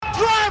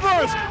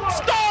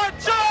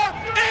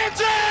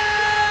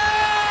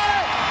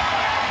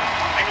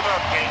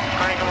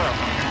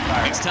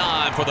It's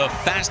time for the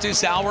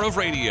fastest hour of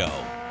radio,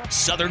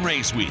 Southern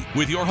Race Week,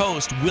 with your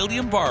host,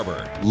 William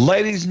Barber.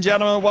 Ladies and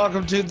gentlemen,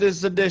 welcome to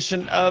this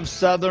edition of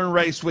Southern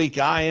Race Week.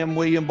 I am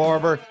William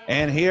Barber,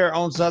 and here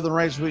on Southern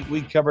Race Week,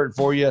 we cover it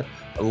for you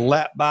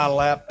lap by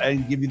lap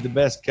and give you the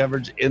best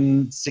coverage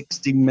in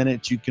 60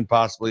 minutes you can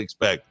possibly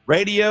expect.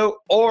 Radio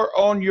or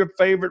on your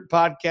favorite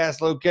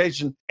podcast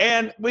location.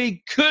 And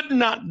we could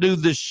not do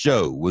this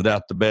show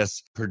without the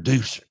best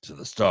producer to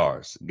the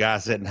stars. Guy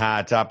sitting high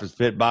atop his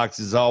pit box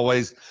as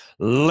always.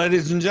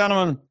 Ladies and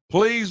gentlemen,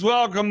 please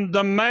welcome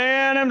the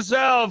man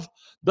himself,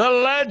 the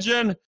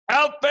legend,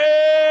 Alfie!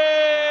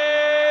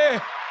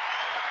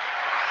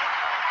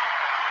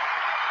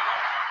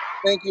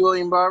 Thank you,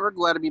 William Barber.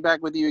 Glad to be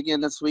back with you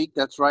again this week.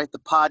 That's right, the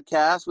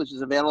podcast, which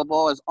is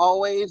available as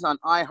always on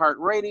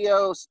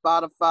iHeartRadio,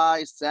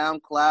 Spotify,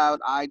 SoundCloud,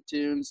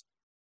 iTunes,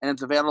 and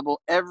it's available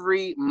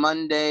every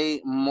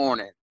Monday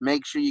morning.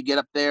 Make sure you get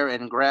up there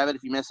and grab it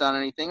if you miss out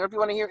on anything, or if you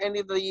want to hear any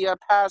of the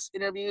past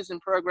interviews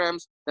and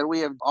programs, that we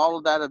have all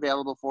of that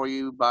available for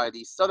you by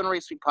the Southern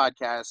Race Week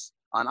podcast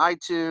on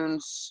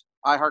iTunes,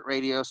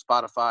 iHeartRadio,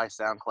 Spotify,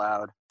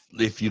 SoundCloud.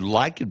 If you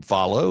like and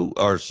follow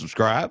or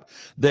subscribe,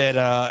 that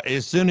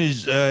as soon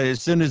as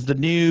the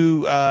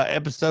new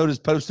episode is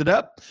posted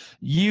up,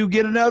 you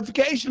get a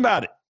notification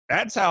about it.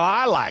 That's how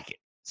I like it.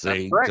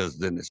 See, because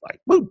then it's like,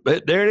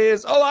 boop, there it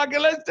is. Oh, I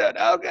can listen to it.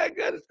 Okay,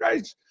 goodness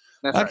gracious.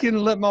 I can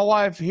let my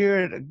wife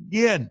hear it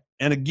again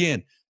and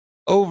again,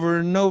 over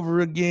and over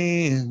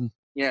again.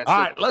 Yeah. All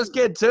right, let's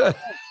get to it.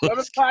 Go to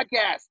the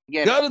podcast.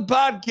 Go to the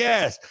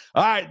podcast.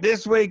 All right,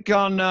 this week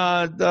on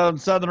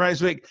Southern Race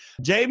Week,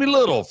 Jamie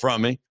Little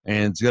from me,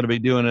 and it's going to be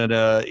doing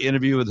an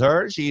interview with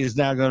her. She is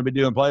now going to be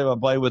doing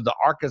play-by-play with the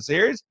ARCA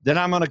series. Then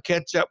I'm going to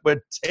catch up with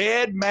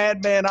Ted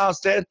Madman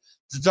Osted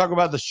to talk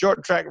about the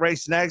short track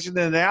racing action.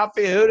 And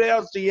Alfie, who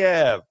else do you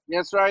have?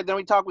 That's right. Then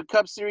we talk with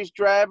Cup Series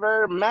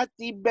driver Matt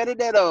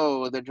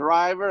DiBenedetto, the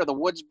driver of the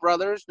Woods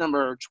Brothers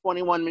number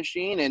 21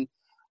 machine, and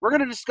we're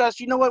going to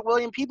discuss, you know what,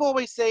 William? People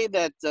always say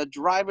that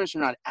drivers are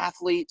not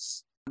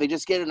athletes. They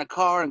just get in a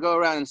car and go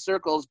around in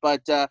circles.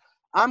 But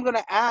I'm going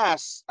to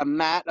ask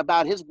Matt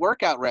about his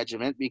workout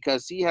regimen,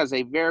 because he has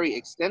a very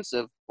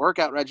extensive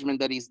workout regimen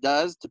that he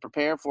does to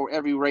prepare for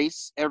every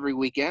race every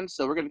weekend.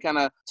 So we're going to kind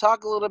of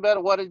talk a little bit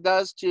about what he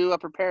does to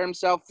prepare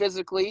himself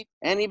physically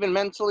and even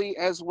mentally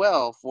as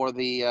well for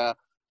the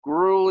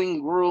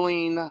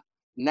grueling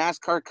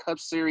NASCAR Cup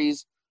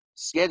Series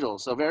schedule.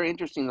 So very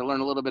interesting to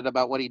learn a little bit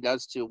about what he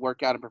does to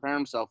work out and prepare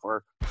himself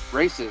for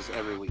races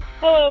every week.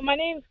 Hello, my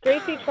name is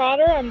Gracie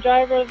Trotter. I'm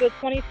driver of the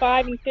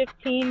 25 and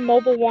 15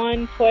 Mobil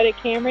 1 Toyota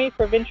Camry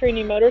for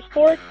Venturini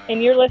Motorsports,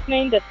 and you're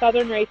listening to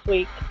Southern Race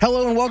Week.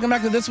 Hello, and welcome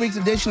back to this week's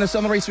edition of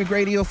Southern Race Week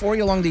Radio for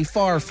you along the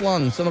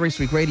far-flung Southern Race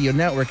Week Radio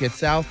Network.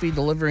 It's Alfie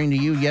delivering to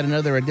you yet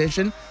another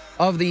edition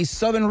of the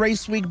Southern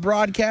Race Week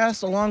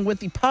broadcast. Along with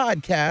the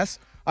podcast,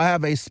 I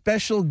have a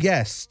special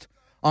guest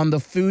on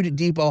the Food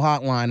Depot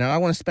hotline, and I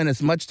want to spend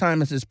as much time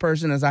with this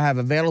person as I have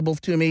available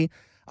to me.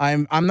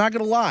 I'm not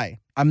gonna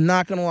lie.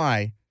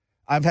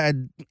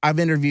 I've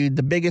interviewed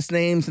the biggest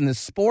names in the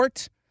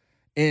sport,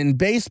 in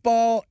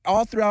baseball,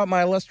 all throughout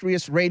my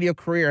illustrious radio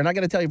career, and I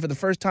got to tell you, for the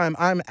first time,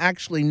 I'm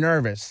actually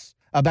nervous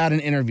about an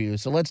interview.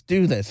 So let's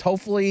do this.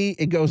 Hopefully,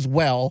 it goes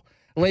well.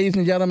 Ladies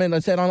and gentlemen,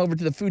 let's head on over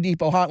to the Food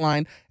Depot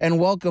hotline and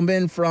welcome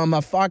in from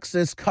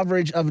Fox's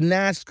coverage of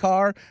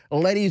NASCAR.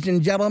 Ladies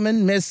and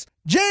gentlemen, Miss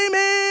Jamie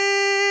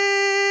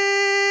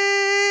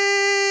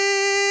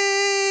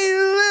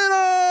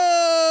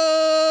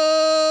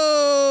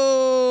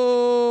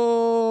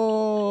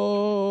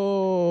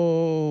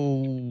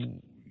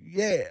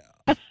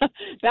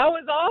That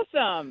was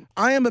awesome.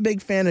 I am a big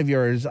fan of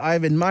yours.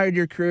 I've admired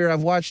your career.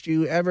 I've watched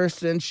you ever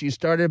since you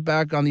started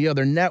back on the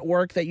other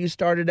network that you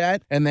started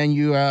at, and then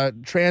you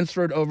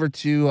transferred over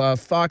to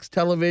Fox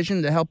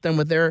Television to help them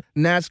with their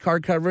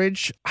NASCAR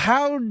coverage.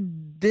 How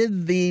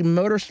did the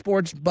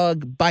motorsports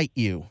bug bite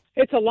you?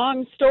 It's a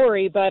long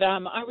story, but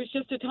I was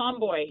just a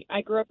tomboy.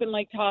 I grew up in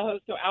Lake Tahoe,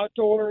 so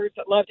outdoors.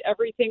 I loved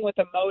everything with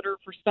a motor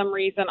for some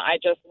reason. I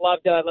just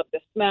loved it. I loved the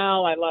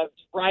smell. I loved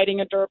riding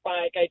a dirt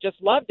bike. I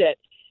just loved it.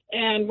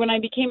 And when I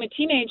became a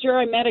teenager,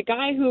 I met a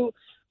guy who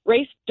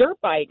raced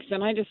dirt bikes,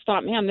 and I just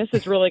thought, man, this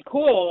is really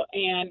cool.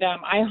 And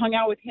I hung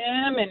out with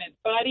him and his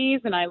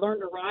buddies, and I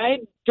learned to ride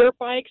dirt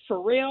bikes for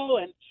real,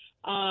 and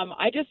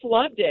I just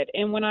loved it.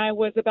 And when I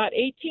was about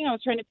 18, I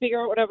was trying to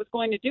figure out what I was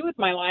going to do with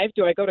my life.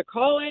 Do I go to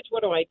college?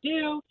 What do I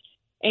do?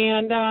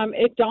 And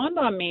it dawned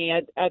on me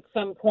at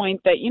some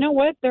point that, you know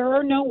what, there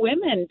are no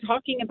women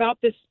talking about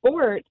this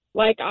sport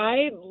like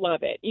I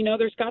love it. You know,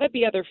 there's got to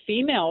be other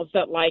females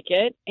that like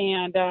it,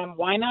 and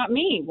why not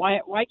me? Why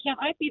can't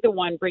I be the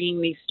one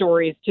bringing these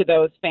stories to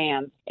those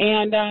fans?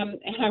 And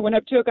I went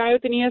up to a guy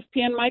with an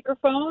ESPN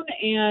microphone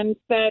and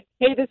said,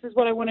 hey, this is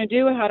what I want to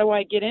do. How do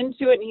I get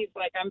into it? And he's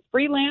like, I'm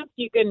freelance.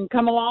 You can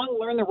come along,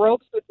 learn the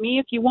ropes with me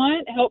if you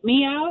want, help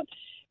me out.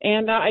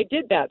 And I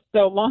did that.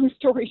 So long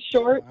story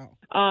short,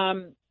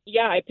 Wow.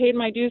 Yeah, I paid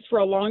my dues for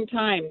a long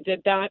time,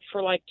 did that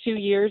for like 2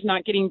 years,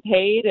 not getting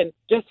paid, and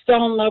just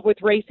fell in love with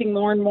racing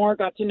more and more,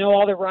 got to know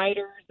all the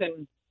riders,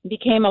 and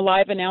became a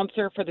live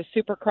announcer for the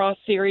Supercross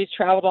series,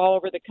 traveled all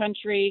over the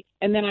country.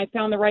 And then I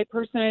found the right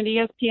person at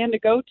ESPN to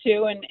go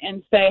to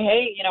and say,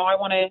 hey, I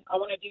want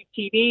to do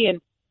TV. And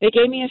they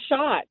gave me a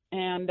shot,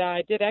 and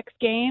I did X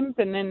Games,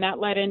 and then that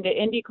led into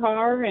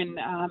IndyCar and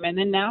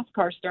then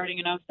NASCAR starting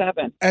in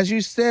 '07. As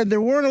you said, there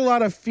weren't a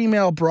lot of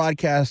female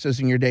broadcasters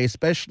in your day,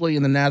 especially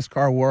in the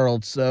NASCAR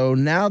world. So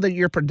now that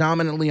you're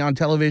predominantly on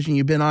television,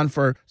 you've been on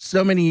for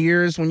so many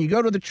years, when you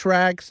go to the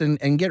tracks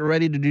and get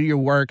ready to do your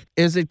work,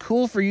 is it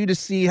cool for you to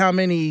see how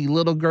many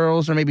little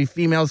girls or maybe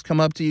females come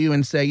up to you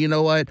and say, you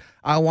know what,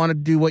 I want to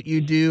do what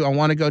you do. I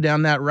want to go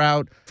down that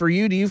route. For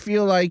you, do you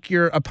feel like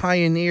you're a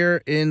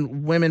pioneer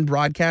in women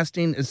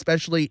broadcasting,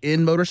 especially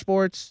in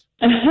motorsports?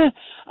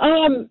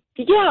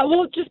 Yeah,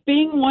 well, just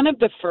being one of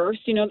the first,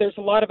 there's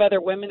a lot of other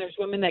women. There's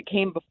women that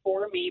came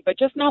before me, but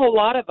just not a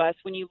lot of us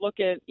when you look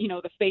at,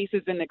 the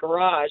faces in the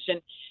garage.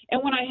 And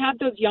when I had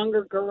those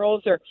younger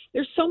girls, or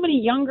there's so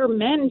many younger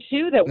men,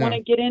 too, that want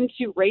to get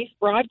into race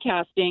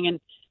broadcasting, and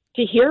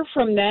to hear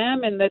from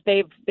them and that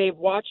they've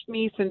watched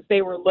me since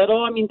they were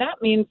little,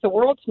 that means the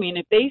world to me. And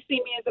if they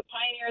see me as a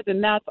pioneer, then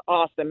that's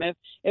awesome.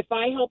 If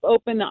I help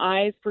open the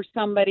eyes for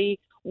somebody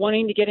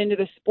wanting to get into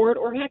the sport,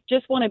 or heck,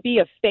 just want to be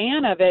a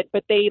fan of it,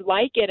 but they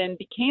like it and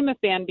became a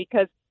fan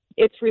because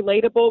it's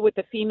relatable with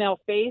the female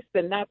face,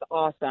 then that's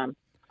awesome.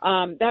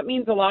 That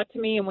means a lot to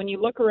me. And when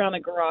you look around the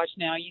garage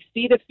now, you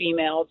see the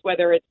females,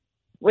 whether it's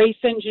race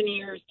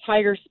engineers,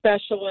 tire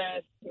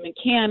specialists,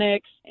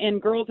 mechanics, and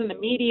girls in the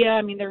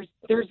media.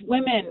 There's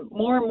women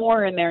more and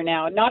more in there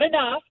now. Not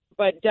enough,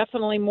 but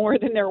definitely more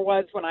than there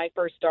was when I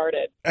first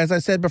started. As I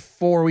said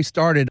before we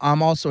started,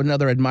 I'm also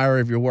another admirer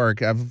of your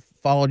work. I've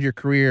followed your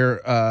career,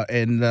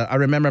 and I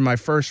remember my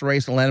first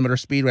race in Atlanta Motor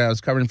Speedway. I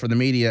was covering for the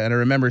media, and I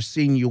remember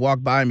seeing you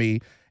walk by me,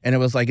 and it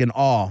was like in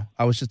awe.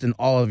 I was just in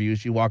awe of you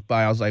as you walked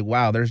by. I was like,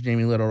 wow, there's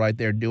Jamie Little right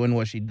there doing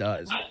what she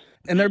does.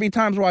 And there'd be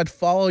times where I'd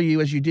follow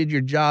you as you did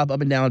your job up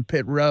and down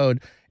pit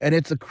road. And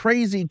it's a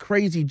crazy,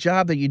 crazy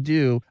job that you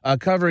do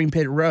covering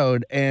pit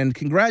road. And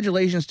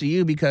congratulations to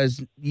you,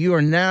 because you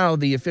are now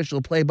the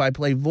official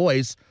play-by-play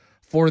voice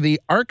for the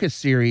ARCA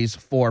series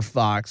for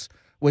Fox,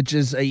 which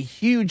is a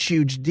huge,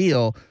 huge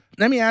deal.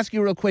 Let me ask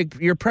you real quick,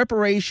 your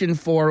preparation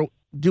for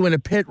doing a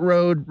pit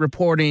road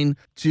reporting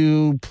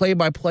to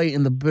play-by-play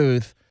in the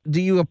booth, do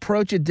you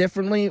approach it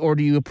differently, or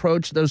do you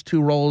approach those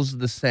two roles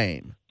the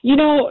same?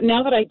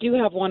 Now that I do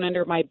have one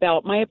under my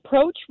belt, my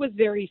approach was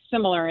very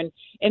similar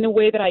in the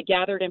way that I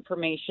gathered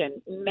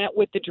information, met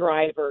with the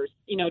drivers,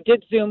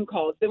 did Zoom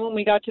calls. Then when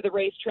we got to the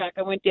racetrack,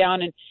 I went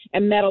down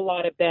and met a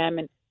lot of them.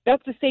 And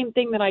that's the same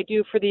thing that I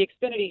do for the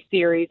Xfinity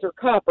Series or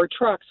Cup or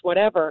trucks,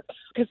 whatever.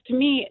 Because to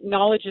me,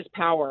 knowledge is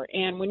power.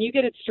 And when you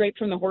get it straight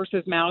from the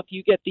horse's mouth,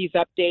 you get these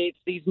updates,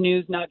 these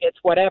news nuggets,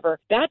 whatever.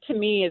 That to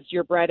me is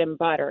your bread and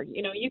butter.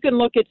 You can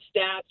look at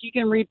stats, you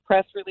can read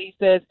press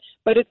releases,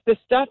 but it's the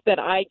stuff that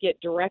I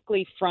get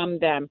directly from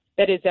them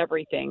that is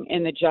everything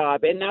in the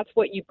job. And that's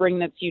what you bring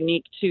that's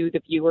unique to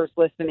the viewers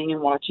listening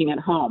and watching at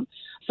home.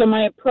 So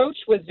my approach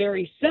was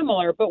very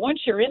similar, but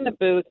once you're in the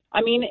booth,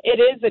 it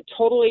is a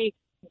totally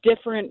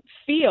different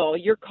feel.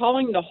 You're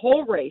calling the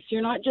whole race.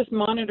 You're not just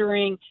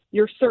monitoring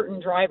your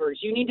certain drivers.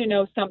 You need to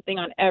know something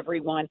on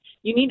everyone.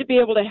 You need to be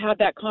able to have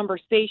that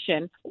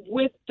conversation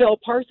with Phil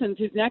Parsons,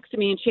 who's next to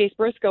me, and Chase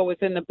Briscoe was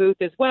in the booth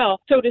as well.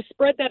 So to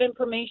spread that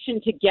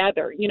information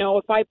together,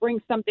 if I bring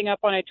something up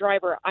on a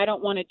driver, I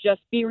don't want to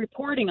just be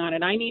reporting on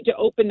it. I need to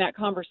open that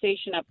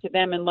conversation up to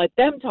them and let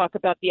them talk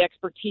about the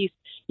expertise,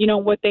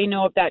 what they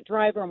know of that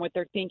driver and what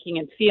they're thinking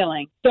and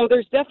feeling. So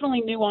there's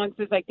definitely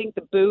nuances. I think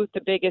the booth,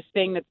 the biggest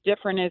thing that's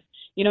different is,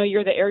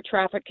 you're the air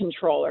traffic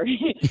controller.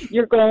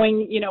 You're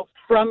going,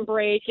 from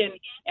break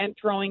and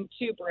throwing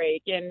to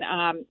break. And,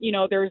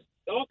 there's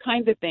all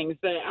kinds of things,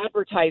 the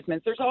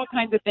advertisements, there's all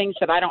kinds of things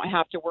that I don't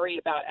have to worry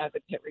about as a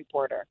pit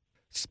reporter.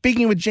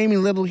 Speaking with Jamie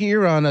Little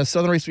here on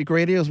Southern Race Week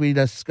Radio, as we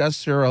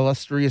discuss her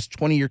illustrious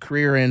 20-year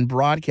career in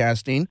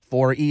broadcasting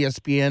for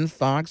ESPN,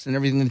 Fox, and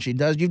everything that she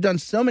does. You've done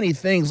so many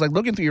things. Like,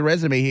 looking through your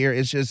resume here,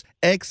 it's just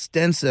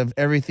extensive,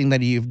 everything that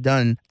you've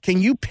done.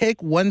 Can you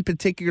pick one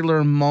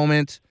particular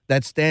moment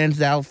that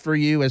stands out for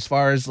you as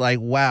far as like,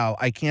 wow,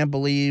 I can't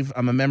believe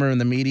I'm a member of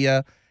the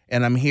media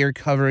and I'm here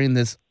covering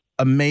this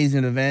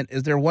amazing event?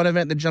 Is there one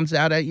event that jumps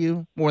out at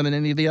you more than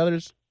any of the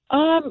others?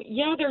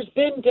 Yeah, there's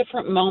been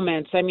different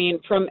moments.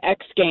 From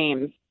X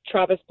Games,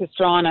 Travis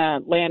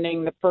Pastrana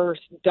landing the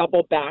first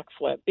double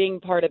backflip, being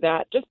part of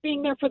that, just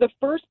being there for the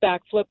first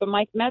backflip of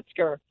Mike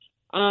Metzger.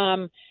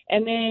 And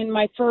then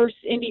my first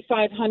Indy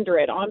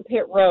 500 on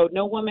pit road.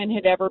 No woman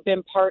had ever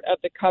been part of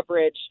the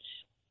coverage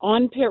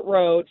on pit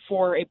road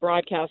for a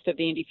broadcast of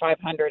the Indy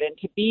 500. And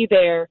to be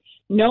there,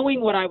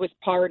 knowing what I was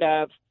part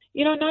of,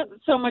 not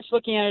so much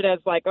looking at it as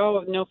like,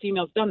 oh, no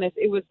female's done this.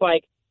 It was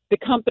like, the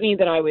company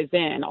that I was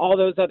in, all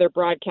those other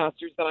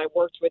broadcasters that I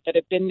worked with that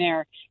have been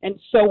there and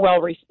so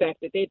well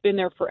respected. They'd been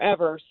there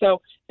forever.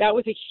 So that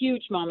was a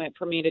huge moment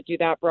for me to do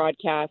that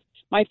broadcast.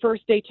 My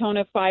first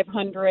Daytona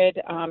 500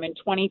 in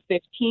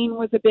 2015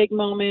 was a big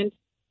moment.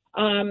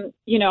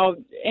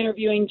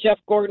 Interviewing Jeff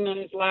Gordon on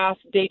his last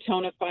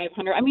Daytona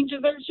 500. I mean,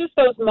 there's just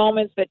those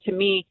moments that to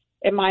me,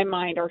 in my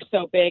mind, are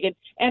so big.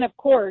 And of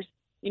course,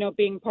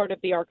 being part of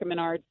the Arca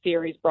Menard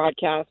series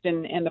broadcast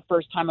and the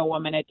first time a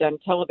woman had done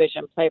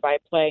television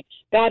play-by-play,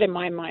 that in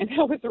my mind,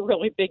 that was a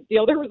really big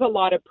deal. There was a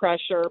lot of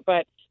pressure,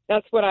 but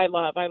that's what I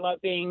love. I love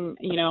being,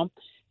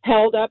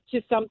 held up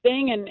to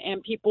something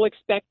and people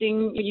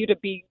expecting you to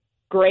be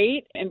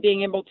great and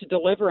being able to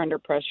deliver under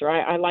pressure.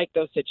 I like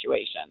those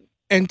situations.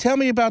 And tell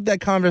me about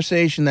that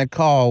conversation, that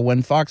call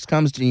when Fox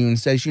comes to you and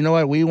says, you know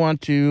what, we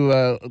want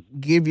to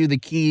give you the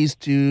keys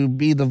to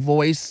be the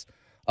voice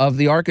of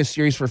the ARCA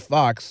series for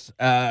Fox.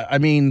 I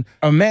mean,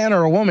 a man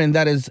or a woman,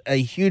 that is a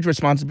huge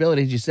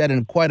responsibility, as you said,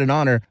 and quite an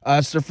honor.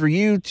 So for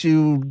you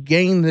to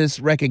gain this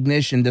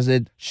recognition, does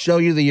it show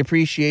you the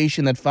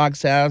appreciation that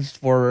Fox has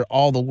for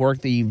all the work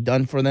that you've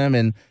done for them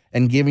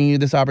and giving you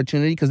this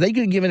opportunity? Because they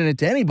could have given it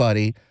to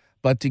anybody,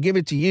 but to give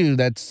it to you,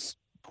 that's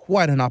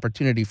quite an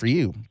opportunity for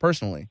you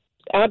personally.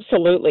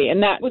 Absolutely.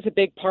 And that was a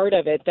big part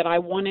of it, that I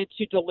wanted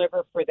to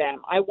deliver for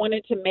them. I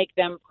wanted to make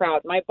them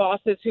proud. My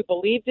bosses who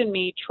believed in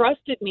me,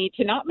 trusted me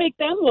to not make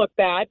them look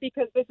bad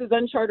because this is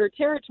uncharted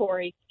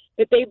territory,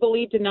 that they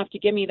believed enough to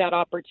give me that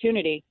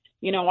opportunity.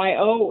 I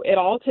owe it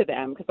all to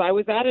them because I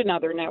was at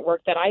another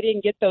network that I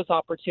didn't get those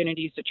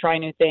opportunities to try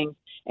new things.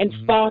 And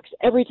Fox,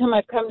 every time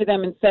I've come to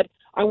them and said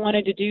I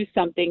wanted to do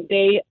something,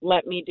 they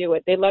let me do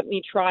it. They let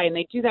me try, and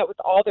they do that with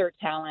all their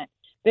talent,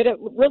 that it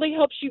really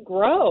helps you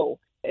grow.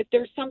 If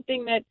there's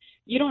something that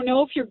you don't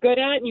know if you're good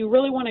at and you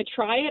really want to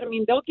try it, I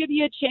mean, they'll give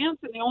you a chance,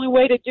 and the only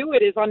way to do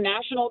it is on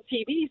national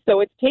TV. So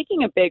it's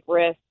taking a big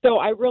risk. So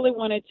I really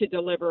wanted to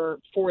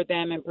deliver for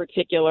them in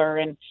particular.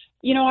 And,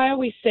 I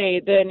always say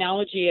the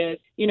analogy is,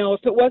 if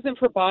it wasn't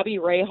for Bobby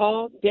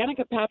Rahal,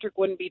 Danica Patrick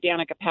wouldn't be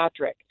Danica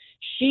Patrick.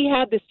 She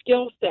had the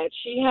skill set.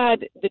 She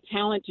had the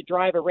talent to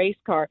drive a race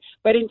car.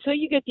 But until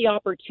you get the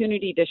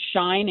opportunity to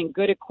shine in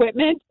good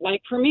equipment,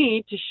 like for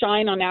me, to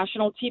shine on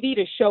national TV,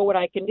 to show what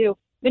I can do,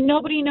 then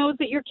nobody knows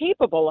that you're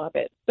capable of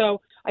it.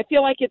 So I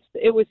feel like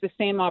it was the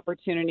same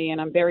opportunity,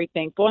 and I'm very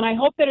thankful. And I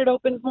hope that it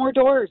opens more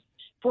doors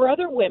for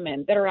other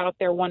women that are out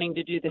there wanting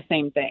to do the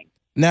same thing.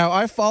 Now,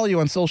 I follow you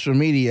on social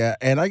media,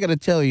 and I got to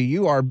tell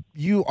you, I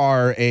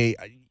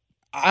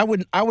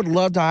would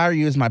love to hire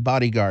you as my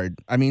bodyguard.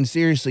 I mean,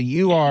 seriously,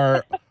 you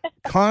are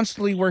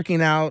constantly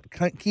working out,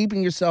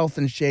 keeping yourself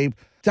in shape.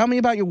 Tell me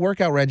about your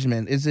workout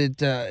regimen. Is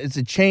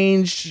it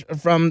changed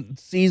from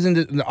season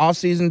to the off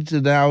season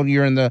to now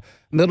you're in the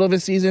middle of a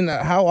season?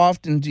 How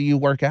often do you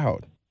work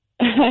out?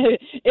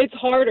 It's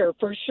harder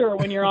for sure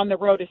when you're on the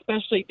road,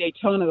 especially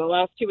Daytona. The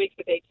last 2 weeks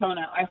of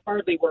Daytona, I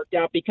hardly worked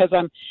out because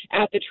I'm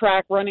at the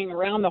track running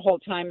around the whole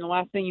time. The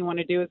last thing you want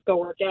to do is go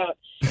work out.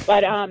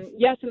 But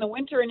yes, in the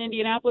winter in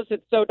Indianapolis,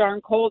 it's so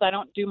darn cold. I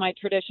don't do my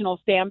traditional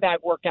sandbag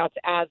workouts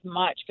as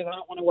much because I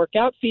don't want to work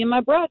out seeing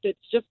my breath. It's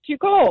just too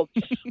cold.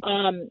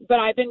 But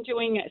I've been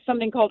doing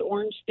something called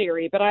Orange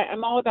Theory. But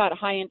I'm all about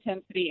high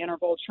intensity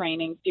interval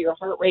training. So your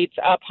heart rate's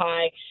up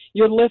high,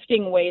 you're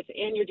lifting weights,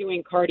 and you're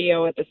doing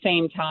cardio at the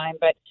same time.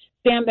 But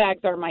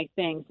sandbags are my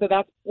thing. So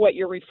that's what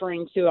you're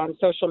referring to on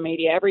social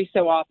media. Every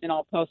so often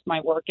I'll post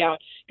my workout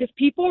because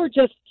people are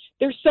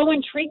they're so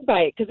intrigued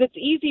by it because it's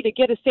easy to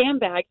get a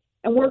sandbag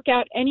and work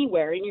out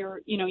anywhere. And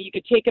you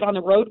could take it on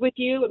the road with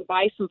you and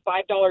buy some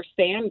 $5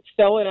 sand and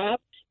fill it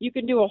up. You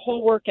can do a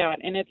whole workout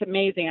and it's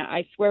amazing.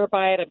 I swear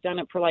by it. I've done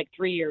it for like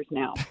 3 years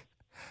now.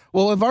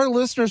 Well, if our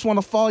listeners want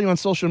to follow you on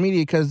social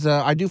media, because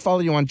I do follow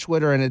you on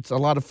Twitter, and it's a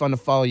lot of fun to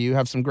follow you. You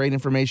have some great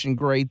information,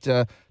 great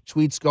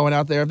tweets going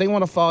out there. If they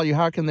want to follow you,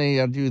 how can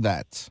they do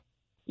that?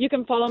 You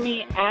can follow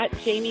me at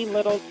Jamie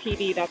Little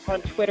TV. That's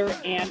on Twitter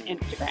and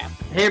Instagram.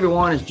 Hey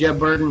everyone, it's Jeb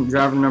Burton,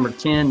 driver number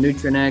 10,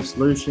 Nutrien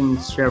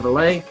Solutions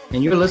Chevrolet,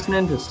 and you're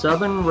listening to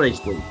Southern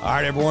Race Week. All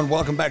right, everyone,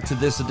 welcome back to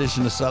this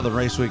edition of Southern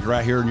Race Week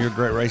right here on your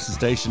great racing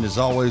station. As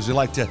always, we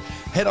like to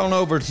head on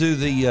over to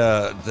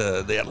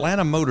the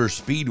Atlanta Motor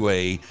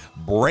Speedway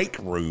break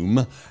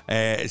room /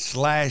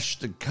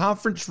 the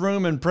conference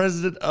room and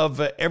president of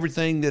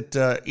everything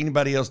that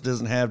anybody else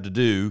doesn't have to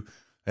do.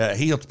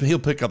 He'll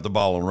pick up the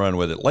ball and run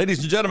with it.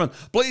 Ladies and gentlemen,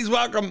 please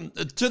welcome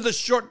to the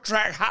short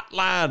track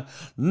hotline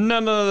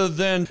none other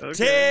than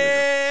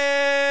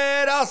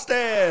Ted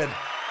Austin.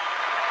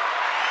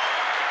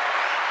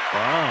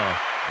 Wow.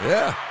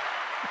 Yeah.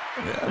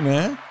 Yeah,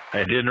 man.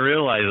 I didn't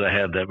realize I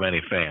had that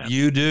many fans.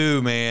 You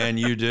do, man.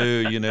 You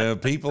do.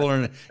 People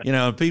are,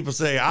 people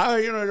say,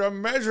 I'm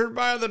measured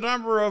by the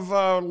number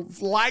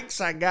of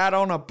likes I got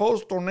on a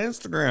post on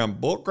Instagram.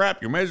 Bull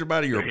crap. You're measured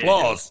by your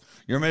applause.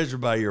 You're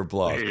measured by your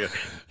applause. Yeah.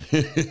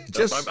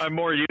 I'm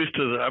more used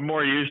to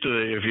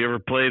if you ever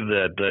played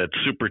that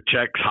Super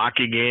Chex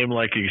hockey game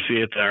like you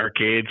see at the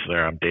arcades.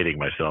 There, I'm dating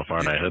myself,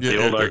 aren't I? At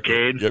the old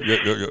arcades. Yep.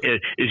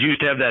 It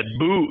used to have that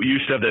boo.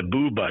 Used to have that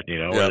boo button,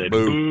 Yeah,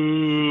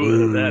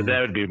 boo. That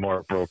would be more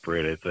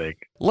appropriate, I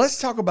think. Let's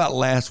talk about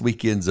last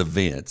weekend's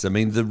events. I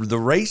mean, the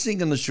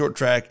racing and the short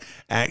track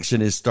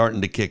action is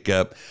starting to kick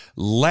up.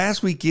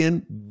 Last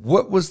weekend,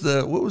 what was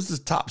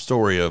the top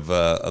story of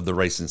the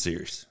racing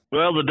series?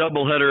 Well, the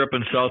doubleheader up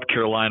in South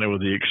Carolina with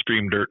the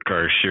Extreme Dirt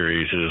Car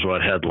Series is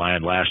what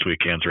headlined last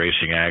weekend's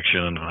racing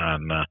action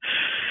on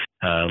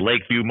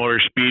Lakeview Motor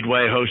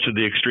Speedway. Hosted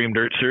the Extreme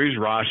Dirt Series.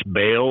 Ross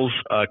Bales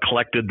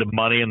collected the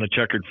money in the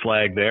checkered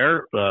flag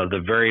there.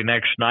 The very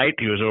next night,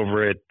 he was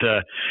over at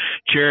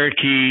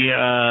Cherokee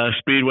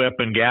Speedway up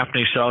in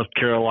Gaffney, South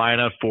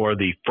Carolina for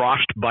the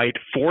Frostbite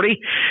 40.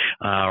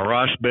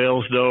 Ross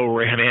Bales, though,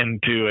 ran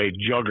into a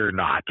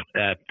juggernaut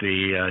at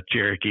the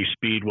Cherokee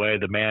Speedway.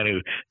 The man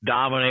who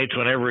dominates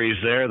whenever he's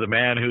there, the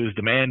man who's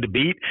the man to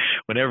beat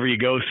whenever you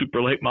go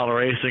super late model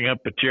racing up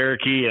at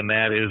Cherokee, and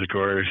that is, of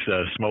course,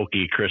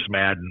 Smokey Chris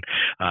Madden.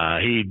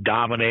 He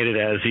dominated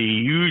as he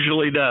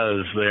usually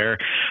does there,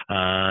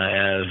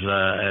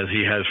 as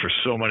he has for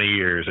so many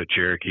years at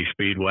Cherokee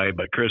Speedway.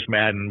 But Chris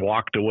Madden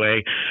walked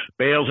away.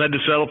 Bales had to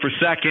settle for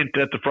second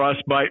at the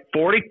Frostbite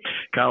 40.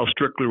 Kyle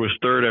Strickler was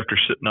third after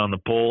sitting on the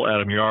pole.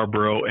 Adam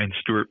Yarborough and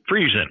Stuart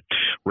Friesen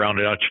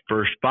rounded out your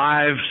first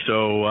five.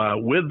 So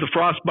with the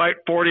Frostbite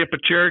 40 up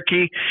at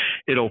Cherokee,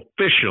 it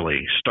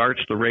officially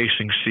starts the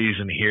racing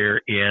season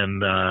here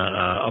in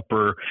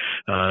upper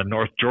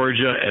North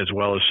Georgia, as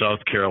well as South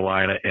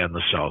Carolina and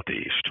the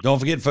Southeast. Don't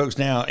forget, folks,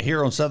 now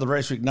here on Southern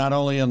Race Week, not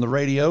only on the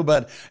radio,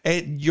 but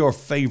at your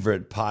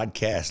favorite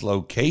podcast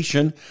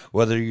location,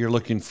 whether you're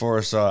looking for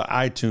us on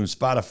iTunes,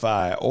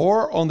 Spotify,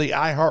 or on the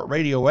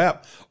iHeartRadio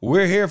app,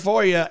 we're here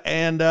for you.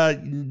 And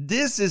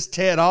this is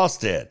Ted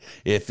Alstead.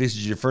 If this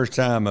is your first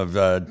time of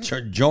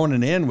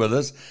joining in with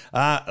us,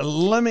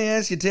 let me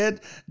ask you,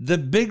 Ted, the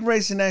big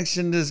racing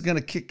action is going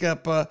to kick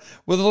up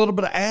with a little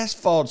bit of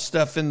asphalt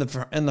stuff in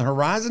the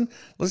horizon.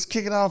 Let's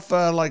kick it off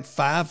like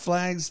Five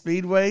Flags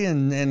Speedway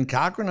and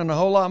Cochran and a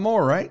whole lot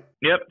more, right?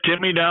 Yep,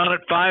 Timmy down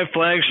at Five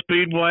Flags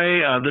Speedway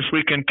this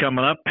weekend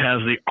coming up has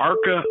the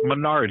ARCA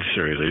Menard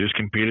Series. They just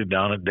competed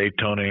down at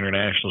Daytona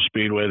International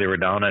Speedway. They were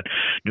down at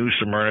New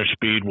Smyrna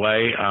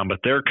Speedway, but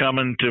they're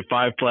coming to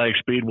Five Flags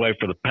Speedway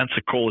for the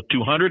Pensacola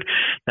 200.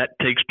 That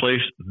takes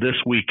place this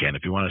weekend.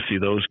 If you want to see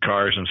those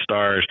cars and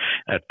stars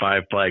at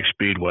Five Flags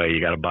Speedway,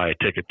 you got to buy a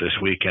ticket this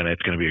weekend.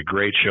 It's going to be a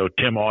great show.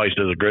 Tim always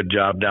does a good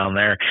job down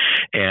there,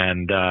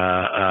 and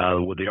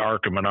with the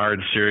ARCA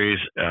Menard Series,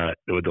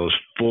 with those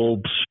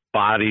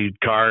full-bodied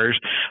cars,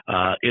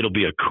 it'll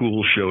be a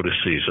cool show to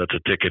see. So that's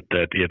a ticket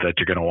that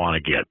you're going to want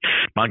to get.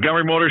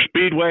 Montgomery Motor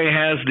Speedway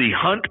has the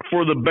Hunt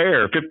for the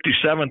Bear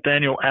 57th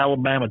Annual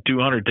Alabama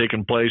 200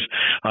 taking place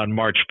on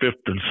March 5th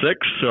and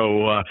 6th.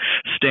 So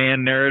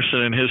Stan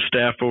Narrison and his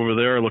staff over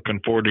there are looking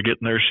forward to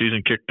getting their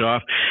season kicked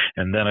off.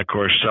 And then, of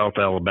course, South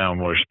Alabama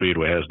Motor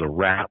Speedway has the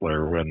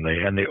Rattler and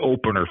the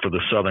opener for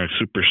the Southern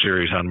Super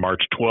Series on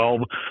March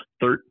 12,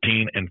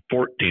 13, and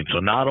 14. So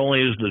not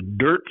only is the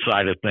dirt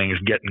side of things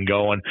getting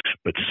going,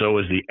 but so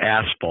is the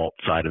asphalt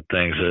side of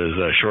things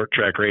as short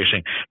track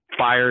racing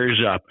fires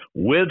up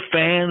with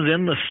fans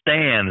in the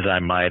stands, I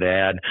might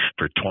add,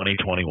 for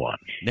 2021.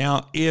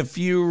 Now, if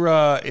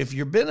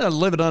you've been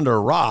living under a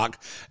rock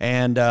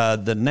and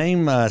the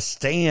name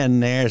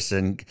Stan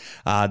Narrison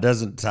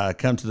doesn't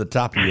come to the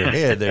top of your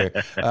head there,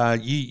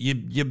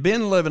 you've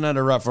been living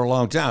under a rock for a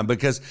long time,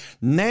 because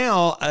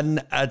now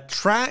a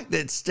track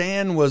that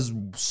Stan was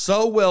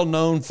so well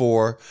known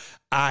for,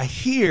 I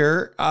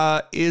hear,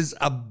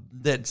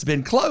 that's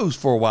been closed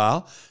for a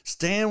while.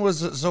 Stan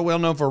was so well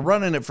known for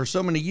running it for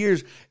so many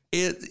years.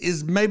 It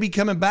is maybe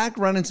coming back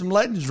running some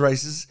Legends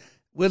races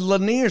with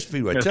Lanier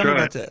Speedway. Tell me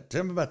about that.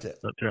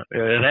 That's right.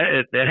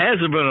 It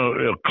hasn't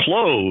been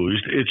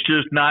closed. It's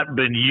just not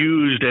been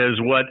used as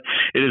what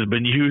it has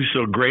been used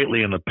so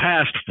greatly in the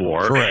past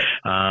for. Correct.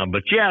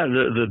 But yeah,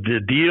 the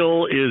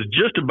deal is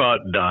just about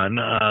done.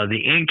 The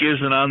ink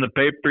isn't on the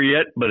paper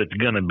yet, but it's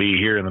going to be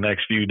here in the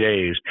next few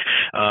days.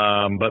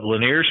 But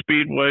Lanier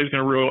Speedway is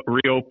going to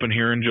reopen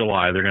here in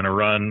July. They're going to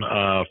run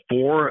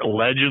 4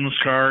 Legends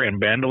car and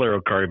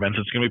Bandolero car events.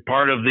 It's going to be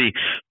part of the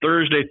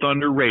Thursday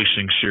Thunder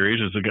Racing Series.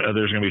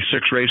 There's going to be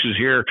 6 races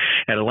here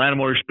at Atlanta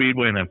Motor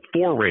Speedway and then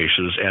 4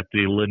 races at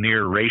the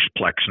Lanier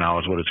Raceplex now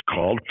is what it's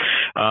called.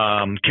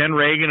 Ken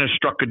Reagan has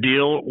struck a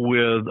deal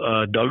with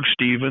Doug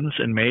Stevens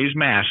and Maze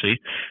Massey.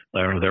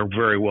 They're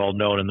very well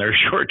known in their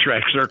short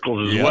track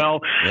circles as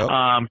well,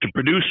 to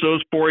produce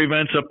those 4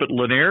 events up at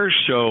Lanier.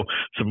 So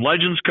some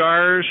Legends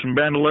cars, some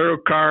Bandolero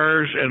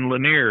cars, and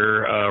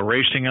Lanier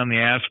racing on the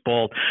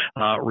asphalt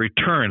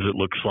returns, it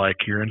looks like,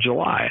 here in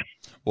July.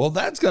 Well,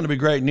 that's going to be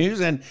great news.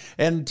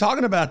 And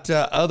talking about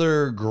other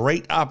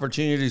great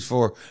opportunities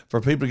for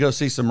people to go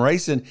see some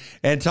racing,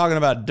 and talking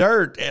about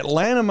dirt,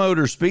 Atlanta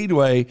Motor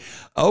Speedway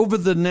over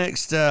the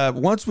next,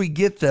 once we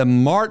get the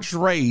March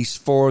race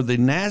for the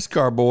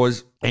NASCAR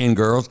boys and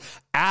girls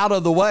out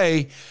of the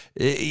way,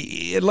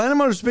 Atlanta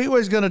Motor Speedway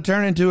is going to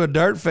turn into a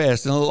dirt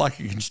fest and look like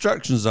a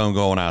construction zone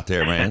going out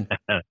there, man.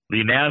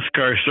 The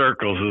NASCAR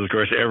circles is, of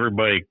course,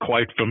 everybody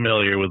quite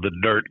familiar with the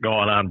dirt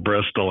going on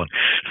Bristol, and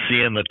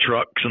seeing the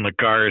trucks and the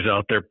cars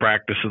out there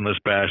practicing this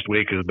past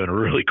week has been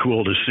really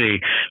cool to see.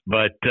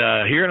 But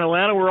here in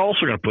Atlanta, we're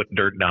also going to put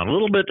dirt down. A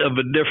little bit of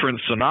a different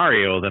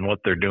scenario than what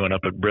they're doing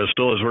up at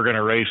Bristol, is we're going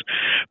to race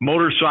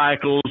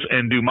motorcycles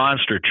and do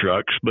monster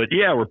trucks. But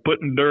yeah, we're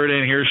putting dirt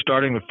in here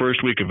starting during the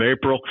first week of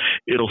April.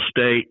 It'll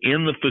stay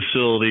in the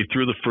facility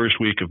through the first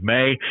week of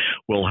May.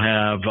 We'll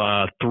have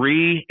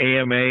 3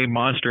 AMA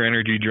Monster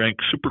Energy Drink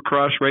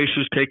Supercross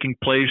races taking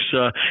place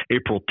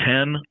April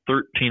 10,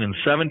 13, and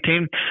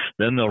 17.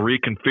 Then they'll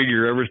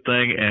reconfigure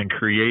everything and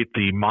create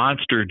the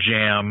Monster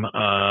Jam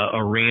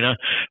arena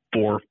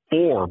for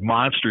 4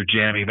 Monster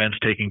Jam events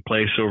taking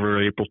place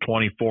over April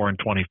 24 and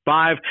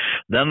 25.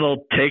 Then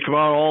they'll take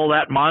about all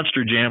that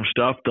Monster Jam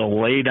stuff.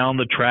 They'll lay down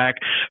the track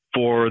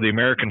for the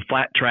American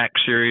Flat Track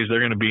Series. They're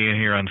going to be in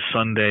here on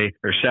Saturday,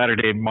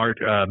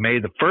 May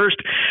the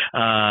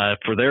 1st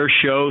for their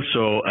show.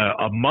 So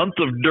a month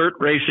of dirt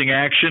racing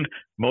action,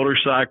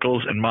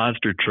 motorcycles and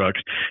monster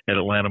trucks at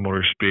Atlanta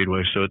Motor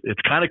Speedway. So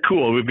it's kind of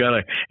cool. We've got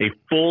a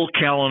full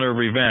calendar of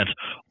events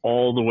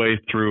all the way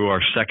through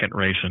our second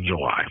race in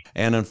July.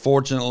 And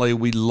unfortunately,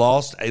 we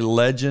lost a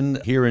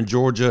legend here in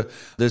Georgia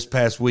this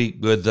past week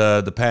with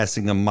the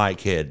passing of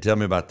Mike Head. Tell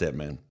me about that,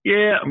 man.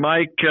 Yeah,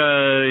 Mike,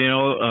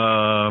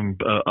 a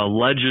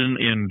legend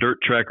in dirt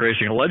track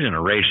racing, a legend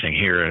of racing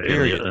here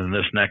in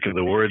this neck of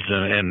the woods,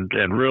 and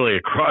really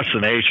across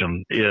the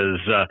nation, is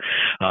a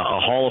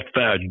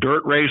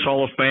dirt race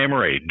Hall of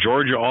Famer, a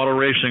Georgia Auto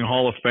Racing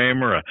Hall of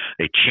Famer,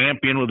 a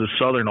champion with the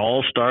Southern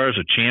All-Stars,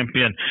 a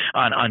champion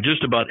on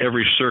just about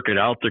every circuit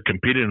out there,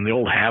 competed in the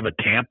old Habit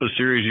Tampa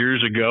Series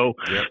years ago.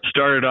 Yep.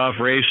 Started off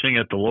racing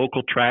at the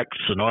local track,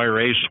 Sonoy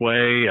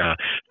Raceway,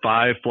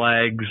 Five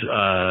Flags,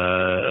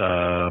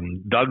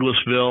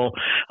 Douglasville,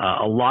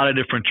 a lot of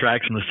different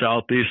tracks in the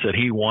Southeast that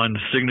he won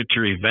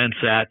signature events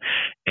at.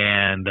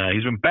 And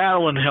he's been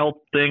battling health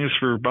things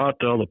for about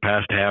the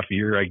past half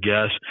year, I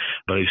guess.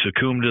 But he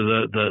succumbed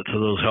to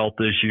those health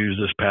issues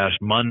this past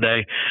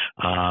Monday.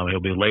 He'll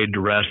be laid to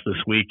rest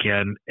this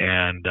weekend.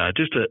 And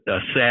just a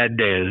sad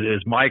day.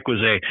 As Mike was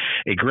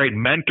a great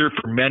mentor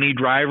for many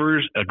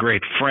drivers, a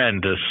great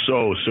friend to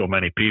so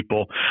many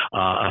people,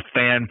 a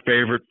fan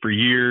favorite for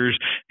years,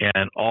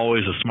 and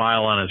always a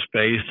smile on his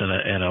face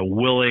and a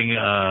willing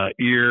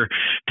ear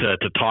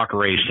to talk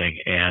racing.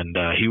 And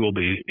he'll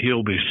be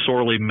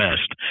sorely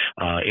missed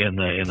in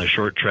the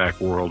short track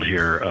world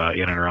here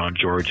in and around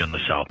Georgia and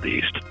the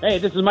Southeast. Hey,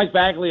 this is Mike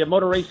Bagley of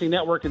Motor Racing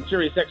Network and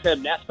Sirius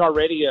XM NASCAR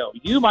Radio.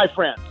 You, my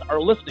friends, are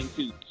listening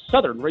to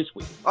Southern Race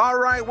Week. All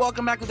right,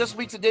 welcome back to this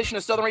week's edition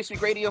of Southern Race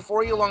Week Radio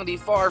for you along the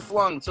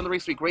far-flung Southern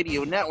Race Week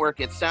Radio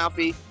Network at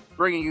Southie,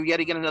 bringing you yet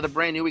again another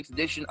brand new week's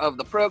edition of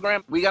the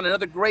program. We got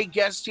another great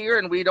guest here,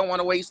 and we don't want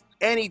to waste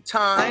any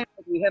time.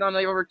 We head on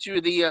over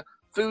to the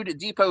Food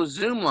Depot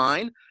Zoom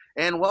line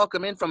and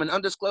welcome in from an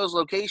undisclosed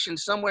location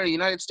somewhere in the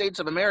United States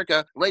of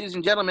America. Ladies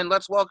and gentlemen,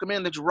 let's welcome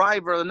in the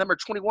driver of the number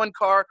 21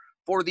 car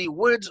for the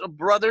Woods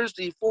Brothers,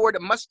 the Ford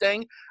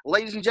Mustang.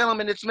 Ladies and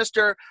gentlemen, it's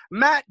Mr.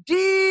 Matt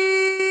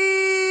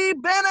D.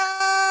 Benedetto.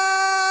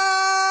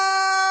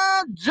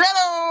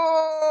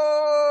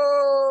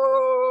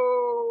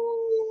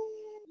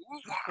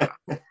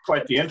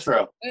 Quite the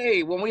intro.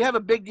 Hey, when we have a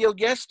big deal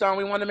guest on,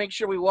 we want to make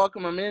sure we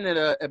welcome him in at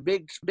a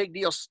big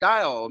deal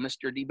style,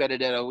 Mr. D.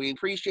 Benedetto. We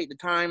appreciate the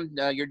time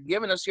you're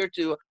giving us here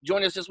to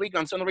join us this week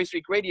on Southern Race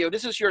Week Radio.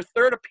 This is your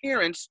third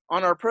appearance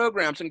on our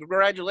programs, and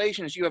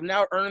congratulations. You have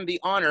now earned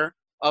the honor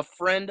of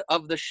friend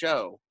of the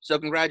show. So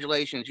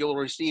congratulations. You'll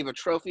receive a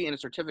trophy and a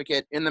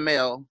certificate in the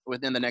mail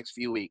within the next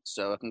few weeks.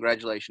 So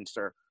congratulations,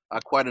 sir.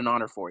 Quite an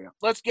honor for you.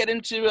 Let's get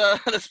into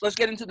let's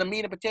get into the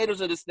meat and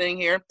potatoes of this thing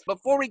here.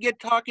 Before we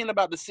get talking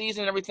about the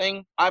season and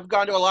everything, I've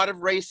gone to a lot of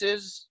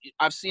races.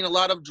 I've seen a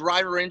lot of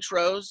driver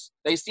intros.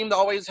 They seem to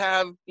always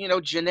have,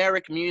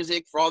 generic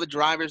music for all the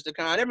drivers to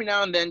come out. Every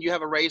now and then you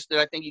have a race that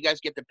I think you guys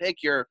get to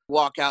pick your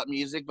walkout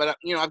music. But,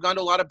 I've gone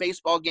to a lot of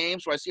baseball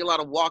games where I see a lot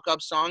of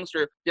walk-up songs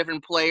for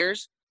different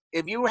players.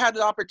 If you had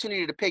the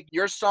opportunity to pick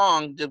your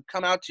song to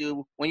come out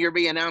to when you're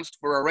being announced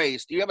for a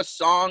race, do you have a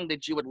song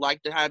that you would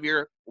like to have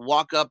your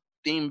walk-up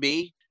theme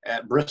be?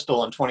 At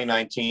Bristol in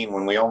 2019,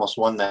 when we almost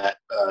won that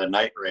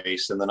night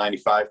race in the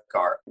 95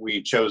 car,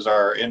 we chose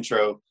our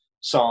intro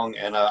song,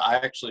 and I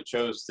actually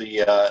chose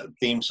the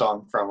theme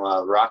song from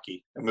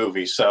Rocky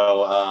movie.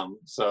 So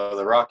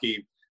the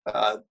Rocky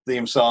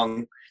theme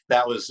song,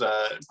 that was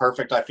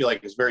perfect. I feel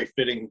like it's very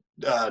fitting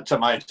to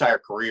my entire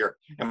career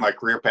and my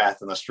career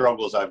path and the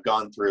struggles I've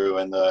gone through,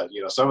 and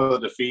some of the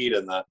defeat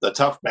and the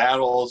tough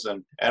battles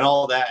and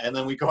all that. And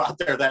then we go out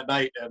there that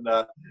night and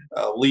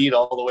lead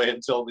all the way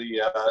until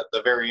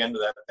the very end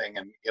of that thing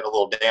and get a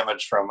little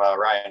damage from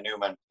Ryan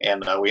Newman.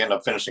 And we end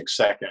up finishing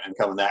second, and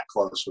coming that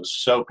close was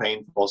so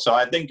painful. So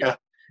I think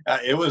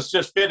it was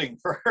just fitting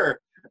for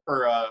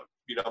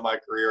my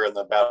career and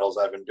the battles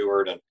I've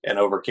endured and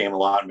overcame a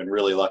lot, and been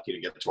really lucky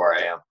to get to where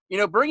I am.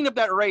 Bringing up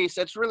that race,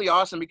 that's really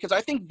awesome, because I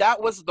think that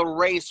was the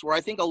race where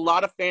I think a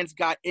lot of fans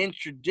got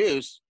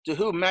introduced to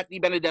who Matt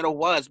DiBenedetto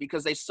was,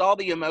 because they saw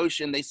the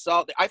emotion.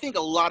 I think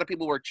a lot of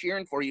people were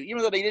cheering for you,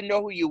 even though they didn't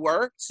know who you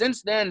were.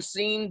 Since then,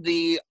 seeing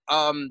the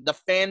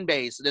fan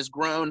base that has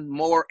grown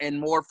more and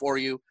more for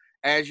you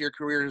as your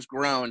career has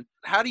grown.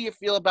 How do you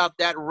feel about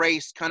that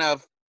race kind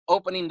of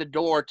opening the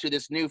door to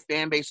this new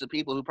fan base of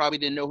people who probably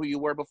didn't know who you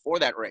were before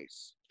that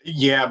race?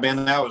 Yeah,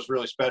 man, that was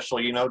really special.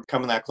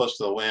 Coming that close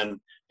to the win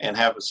and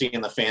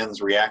seeing the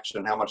fans'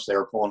 reaction, how much they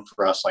were pulling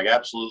for us, like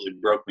absolutely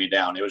broke me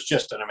down. It was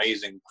just an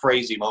amazing,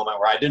 crazy moment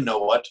where I didn't know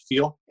what to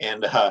feel,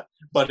 and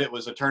but it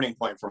was a turning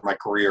point for my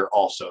career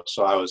also.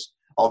 So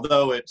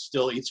although it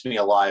still eats me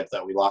alive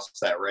that we lost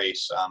that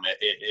race,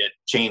 it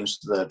changed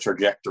the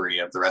trajectory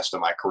of the rest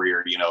of my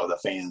career. The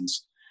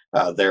fans,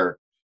 their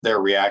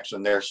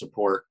reaction, their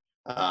support,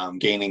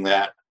 gaining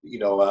that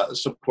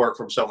support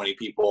from so many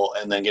people,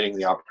 and then getting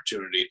the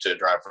opportunity to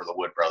drive for the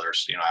Wood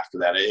Brothers. After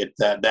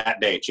that,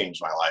 that day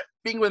changed my life.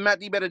 Speaking with Matt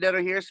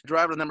DiBenedetto here,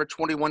 driver of the number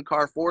 21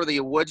 car for the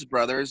Woods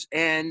Brothers.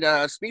 And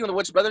speaking of the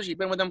Woods Brothers, you've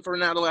been with them for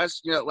now the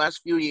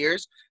last few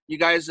years. You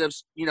guys have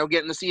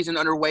getting the season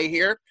underway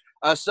here.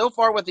 So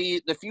far, with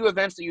the few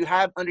events that you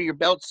have under your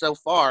belt so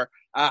far,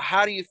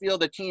 how do you feel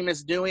the team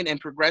is doing and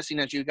progressing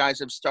as you guys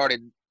have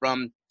started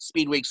from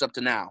Speed Weeks up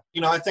to now?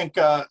 I think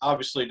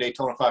obviously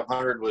Daytona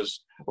 500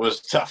 was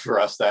tough for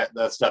us. That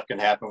stuff can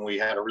happen. We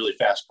had a really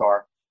fast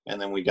car,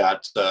 and then we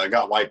got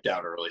wiped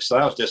out early, so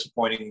that was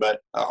disappointing. But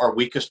our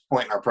weakest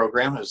point in our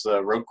program is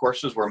the road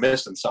courses. We're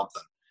missing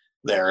something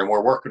there, and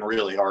we're working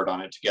really hard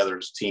on it together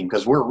as a team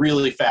because we're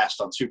really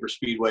fast on super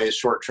speedways,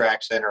 short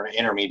tracks, and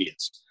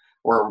intermediates.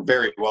 We're a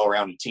very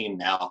well-rounded team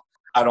now.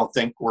 I don't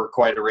think we're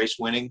quite a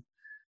race-winning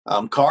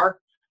car.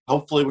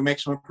 Hopefully we make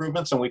some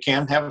improvements and we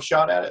can have a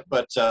shot at it.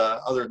 But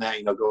other than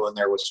that, go in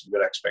there with some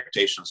good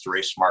expectations to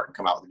race smart and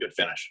come out with a good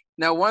finish.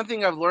 Now, one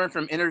thing I've learned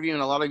from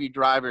interviewing a lot of you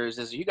drivers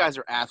is you guys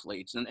are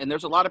athletes. And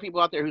there's a lot of people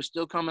out there who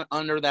still come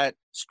under that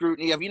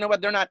scrutiny of,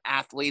 they're not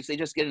athletes. They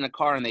just get in a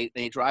car and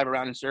they drive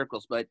around in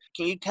circles. But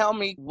can you tell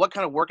me what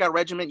kind of workout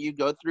regimen you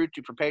go through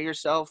to prepare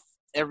yourself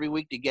every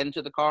week to get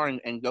into the car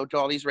and go to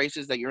all these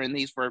races that you're in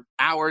these for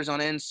hours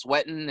on end,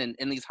 sweating and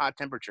in these hot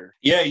temperatures?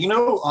 Yeah,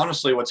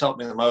 honestly, what's helped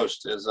me the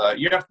most is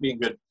you have to be in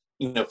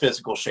good,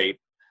 physical shape.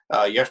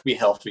 You have to be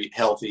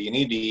healthy. You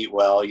need to eat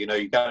well. You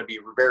got to be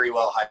very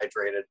well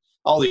hydrated.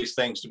 All these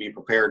things to be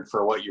prepared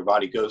for what your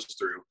body goes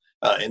through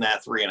in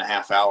that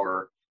 3.5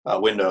 hour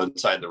window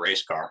inside the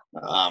race car.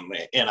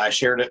 And I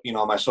shared it,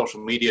 on my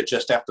social media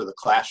just after the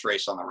Clash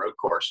race on the road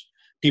course.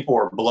 People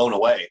were blown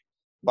away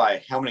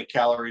by how many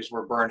calories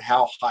were burned,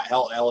 how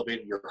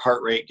elevated your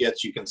heart rate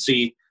gets. You can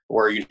see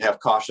where you have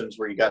cautions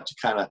where you got to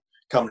kind of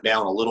come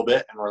down a little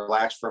bit and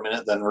relax for a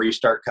minute, then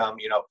restart.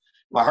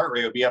 My heart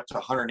rate would be up to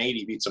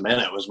 180 beats a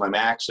minute was my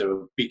max. It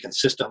would be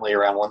consistently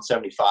around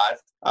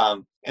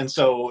 175. And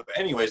so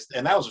anyways,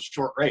 and that was a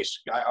short race.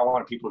 I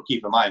wanted people to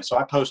keep in mind. So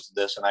I posted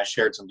this and I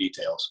shared some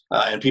details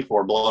and people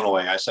were blown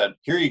away. I said,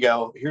 here you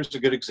go. Here's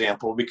a good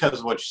example. Because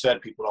of what you said,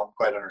 people don't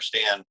quite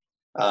understand,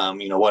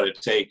 what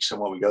it takes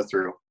and what we go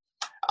through.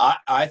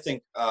 I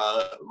think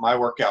my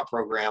workout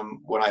program,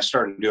 when I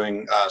started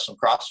doing some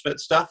CrossFit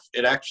stuff,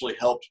 it actually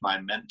helped my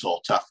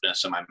mental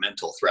toughness and my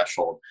mental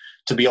threshold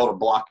to be able to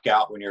block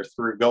out when you're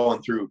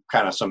going through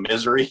kind of some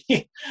misery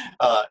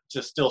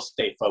to still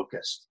stay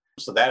focused.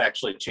 So that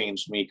actually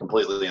changed me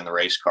completely in the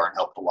race car and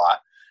helped a lot.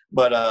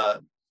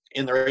 But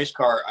in the race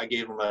car, I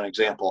gave them an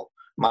example.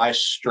 My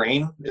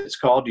strain, it's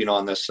called,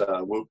 on this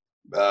Whoop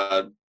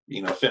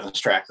fitness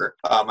tracker.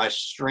 My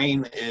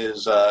strain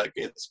is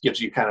it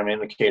gives you kind of an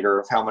indicator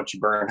of how much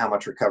you burn, how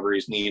much recovery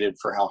is needed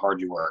for how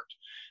hard you worked.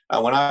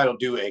 When I'll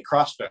do a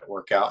CrossFit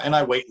workout, and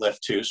I weight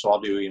lift too, so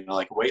I'll do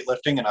like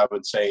weightlifting, and I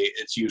would say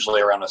it's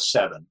usually around a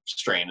 7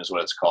 strain is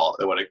what it's called,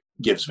 what it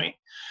gives me.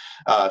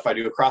 If I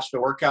do a CrossFit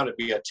workout, it'd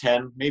be a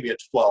 10, maybe a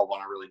 12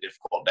 on a really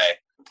difficult day,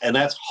 and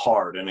that's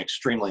hard and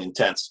extremely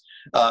intense.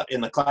 In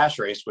the Clash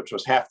race, which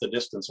was half the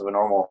distance of a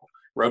normal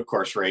road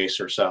course race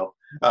or so,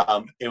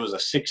 it was a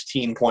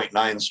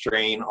 16.9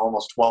 strain,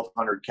 almost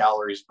 1,200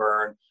 calories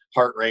burned,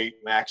 heart rate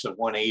max of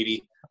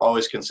 180,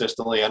 always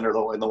consistently in the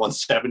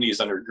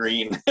 170s under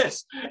green.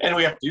 And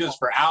we have to do this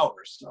for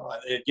hours. So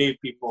it gave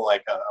people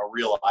like a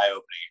real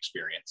eye-opening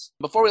experience.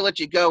 Before we let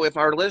you go, if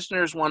our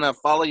listeners want to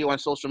follow you on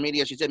social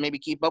media, she said maybe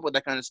keep up with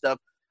that kind of stuff,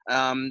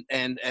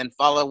 and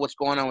follow what's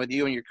going on with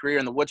you and your career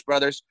in the Woods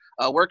Brothers,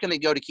 where can they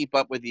go to keep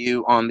up with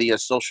you on the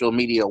social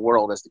media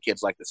world, as the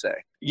kids like to say?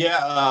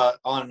 Yeah,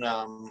 on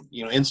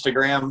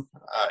Instagram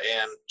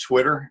and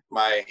Twitter,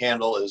 my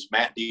handle is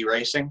Matt D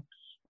Racing,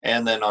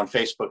 and then on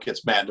Facebook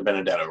it's Matt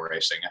DiBenedetto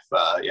Racing.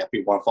 If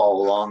people want to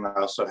follow along,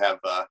 I also have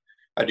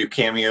I do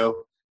Cameo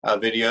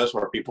videos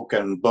where people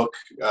can book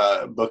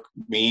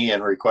me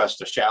and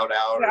request a shout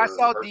out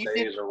or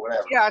birthdays or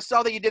whatever. Yeah, I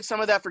saw that you did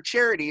some of that for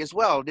charity as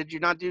well. Did you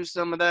not do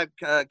some of that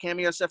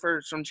Cameo stuff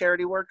for some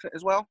charity work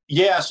as well?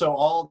 Yeah, so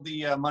all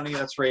the money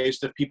that's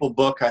raised, if people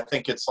book, I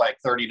think it's like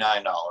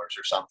 $39 or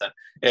something.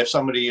 If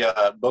somebody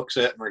books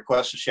it and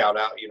requests a shout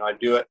out, I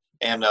do it.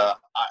 And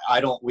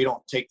we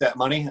don't take that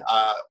money.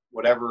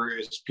 Whatever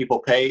is people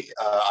pay,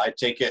 I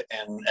take it,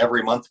 and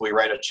every month we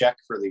write a check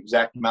for the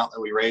exact amount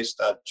that we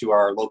raised to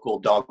our local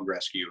dog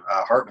rescue,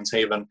 Hartman's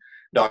Haven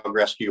Dog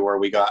Rescue, where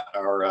we got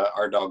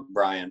our dog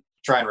Brian.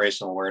 Try and raise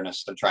some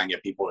awareness and try and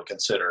get people to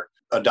consider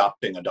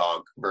adopting a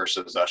dog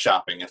versus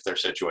shopping if their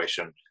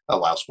situation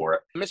allows for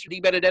it. Mr.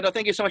 D. Benedetto,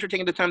 thank you so much for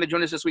taking the time to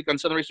join us this week on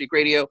Southern Race Week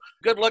Radio.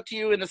 Good luck to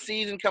you in the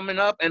season coming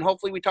up, and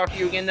hopefully we talk to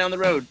you again down the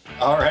road.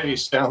 All righty.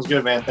 Sounds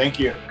good, man. Thank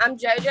you. I'm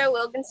JoJo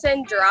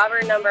Wilkinson,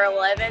 driver number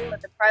 11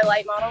 with the Pro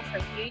Late Model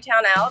from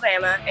Hughes-Town,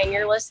 Alabama, and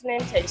you're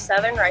listening to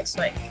Southern Race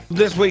Week.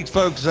 This week,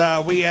 folks,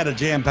 we had a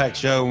jam-packed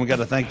show, and we got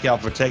to thank y'all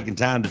for taking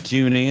time to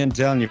tune in,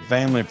 telling your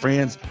family,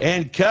 friends,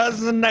 and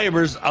cousins and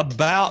neighbors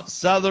about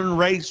Southern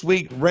Race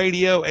Week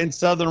Radio and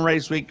Southern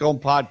Race Week on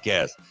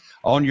podcast.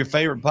 On your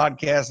favorite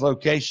podcast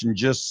location,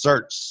 just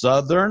search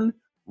Southern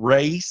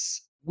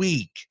Race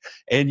Week,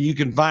 and you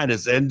can find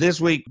us. And this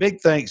week,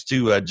 big thanks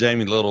to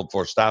Jamie Little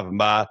for stopping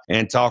by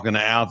and talking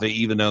to Alfie,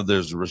 even though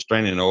there's a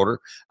restraining order.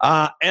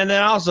 And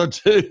then also,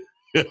 too,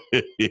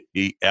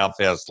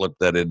 Alfie, I slipped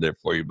that in there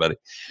for you, buddy.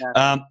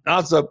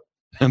 Also,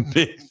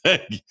 big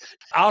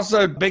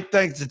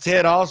thanks to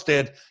Ted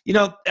Alstead. You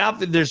know,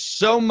 Alfie, there's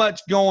so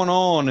much going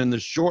on in the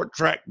short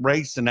track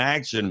racing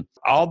action.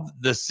 All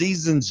the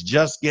season's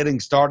just getting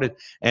started,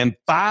 and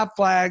Five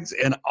Flags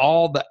and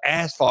all the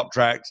asphalt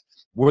tracks,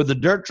 where the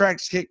dirt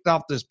tracks kicked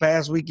off this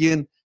past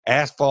weekend,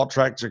 asphalt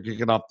tracks are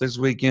kicking off this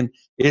weekend.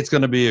 It's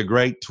going to be a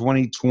great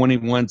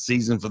 2021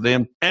 season for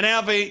them. And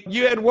Alfie,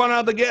 you had one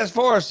other guest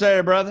for us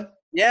there, brother.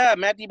 Yeah,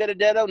 Matt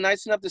DiBenedetto,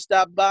 nice enough to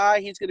stop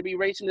by. He's going to be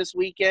racing this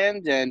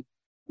weekend, and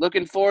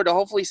looking forward to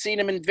hopefully seeing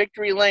him in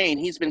victory lane.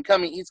 He's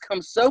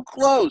come so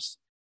close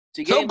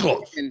to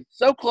getting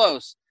so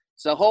close.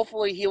 So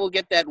hopefully he will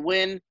get that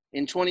win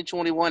in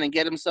 2021 and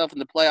get himself in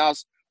the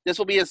playoffs. This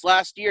will be his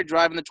last year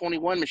driving the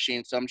 21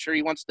 machine, so I'm sure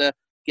he wants to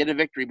get a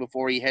victory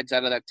before he heads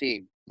out of that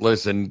team.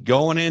 Listen,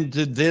 going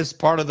into this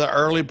part of the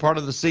early part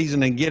of the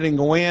season and getting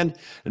a win,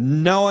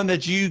 knowing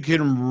that you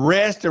can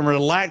rest and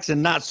relax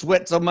and not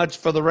sweat so much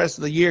for the rest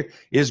of the year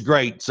is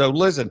great. So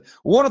listen,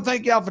 we want to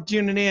thank y'all for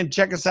tuning in.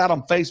 Check us out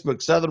on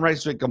Facebook, Southern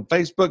Race Week on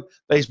Facebook,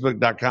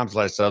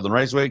 facebook.com/Southern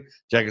Race Week.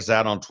 Check us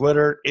out on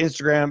Twitter,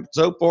 Instagram,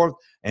 so forth,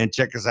 and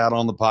check us out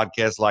on the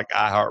podcast like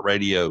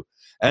iHeartRadio.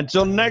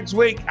 Until next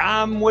week,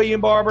 I'm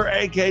William Barber,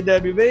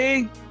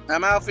 AKWB.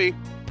 I'm Alfie.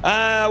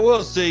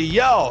 We'll see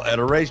y'all at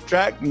a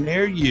racetrack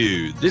near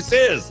you. This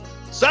is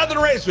Southern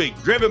Race Week,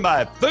 driven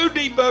by Food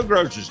Depot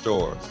Grocery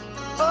Store.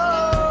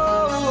 Oh!